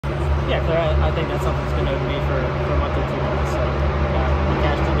Yeah, Claire, I think that's something that's been owed to me for a month or 2 months. So we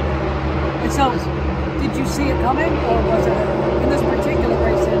cashed in it. And so, did you see it coming, or was it in this particular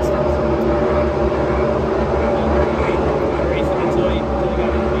race instance? I raced it until he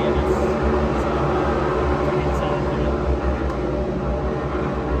got into me, and it's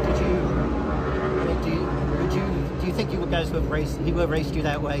do you think you guys would have raced? He would have raced you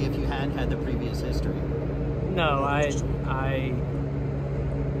that way if you hadn't had the previous history? No, I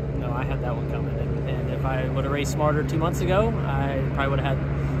had that one coming, and if I would have raced smarter 2 months ago, I probably would have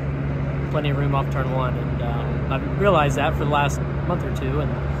had plenty of room off turn one, and I've realized that for the last month or two,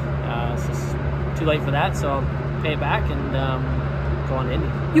 and it's just too late for that, so I'll pay it back and go on to Indy.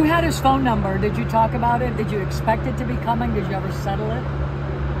 You had his phone number. Did you talk about it? Did you expect it to be coming? Did you ever settle it?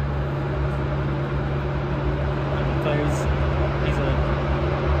 He's a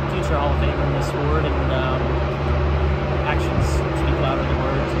future Hall of Famer in this sport, and actions speak louder than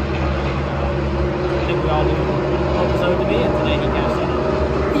words. I think we all knew what was owed to me, and today he cashed in.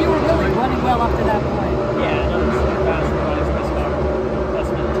 You were really running well up to that point. Yeah, no, it's super fast for my express car. That's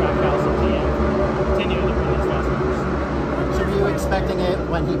been the track house at the end. Continue to bring its fast cars. So were you expecting it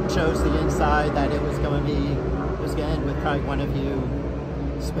when he chose the inside that it was going to end with probably one of you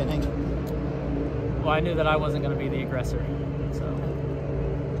spinning? Well, I knew that I wasn't going to be the aggressor. So.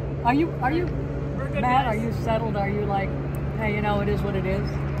 Are you Good, Matt? guys. Are you settled? Are you like, hey, you know, it is what it is?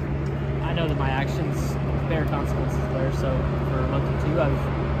 I know that my actions bear consequences there. So for a month or two,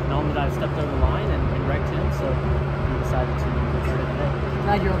 I've known that I've stepped over the line and wrecked him. So we decided to return it today.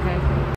 Glad you're okay.